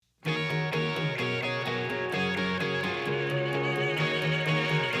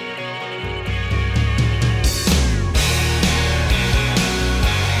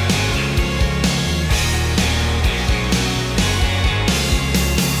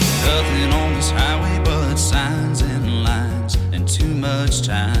nothing on this highway but signs and lines, and too much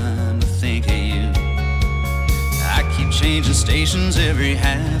time to think of you. I keep changing stations every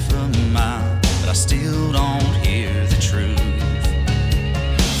half a mile, but I still don't hear the truth.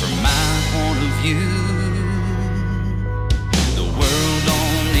 From my point of view, the world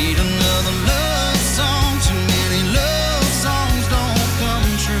don't need another love song. Too many love songs don't come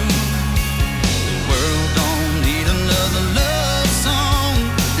true. The world don't need another love song,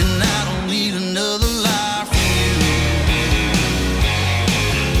 and I don't need another life from you.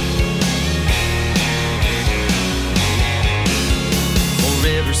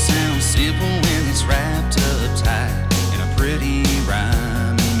 Forever sounds simple when it's wrapped up tight in a pretty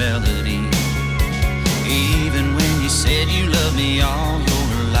rhyme and melody. Even when you said you loved me all your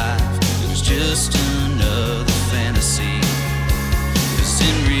life, it was just another fantasy. 'Cause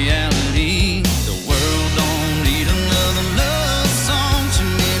in reality, the world don't need another love song. Too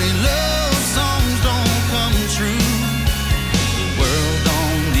many love songs don't come true. The world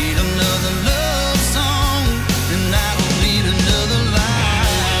don't need another love song, and I don't need another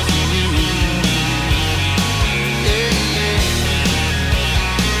life from you. Yeah, yeah.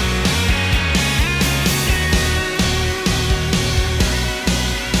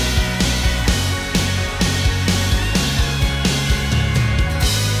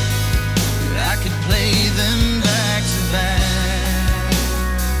 I could play them back to back,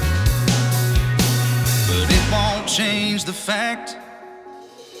 but it won't change the fact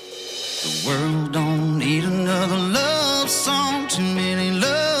the world don't need another love song. Too many